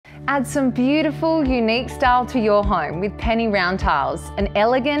Add some beautiful, unique style to your home with penny round tiles, an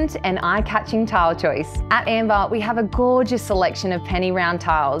elegant and eye-catching tile choice. At Amber, we have a gorgeous selection of penny round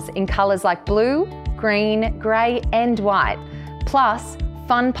tiles in colours like blue, green, grey and white, plus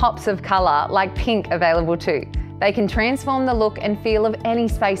fun pops of colour like pink available too. They can transform the look and feel of any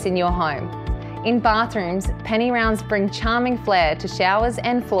space in your home. In bathrooms, penny rounds bring charming flair to showers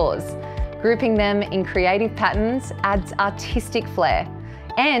and floors. Grouping them in creative patterns adds artistic flair.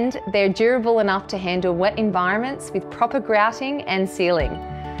 And they're durable enough to handle wet environments with proper grouting and sealing.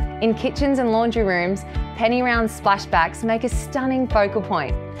 In kitchens and laundry rooms, penny round splashbacks make a stunning focal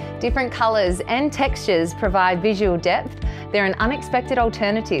point. Different colours and textures provide visual depth. They're an unexpected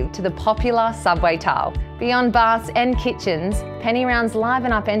alternative to the popular subway tile. Beyond baths and kitchens, penny rounds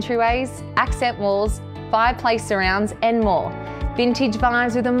liven up entryways, accent walls, fireplace surrounds and more. Vintage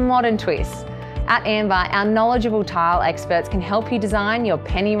vibes with a modern twist. At Amber, our knowledgeable tile experts can help you design your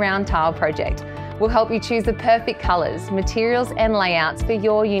penny round tile project. We'll help you choose the perfect colours, materials and layouts for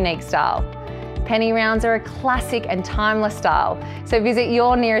your unique style. Penny rounds are a classic and timeless style, so visit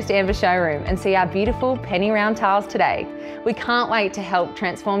your nearest Amber showroom and see our beautiful penny round tiles today. We can't wait to help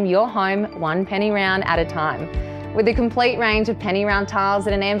transform your home one penny round at a time. With a complete range of penny round tiles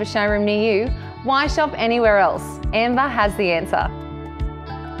at an Amber showroom near you, why shop anywhere else? Amber has the answer.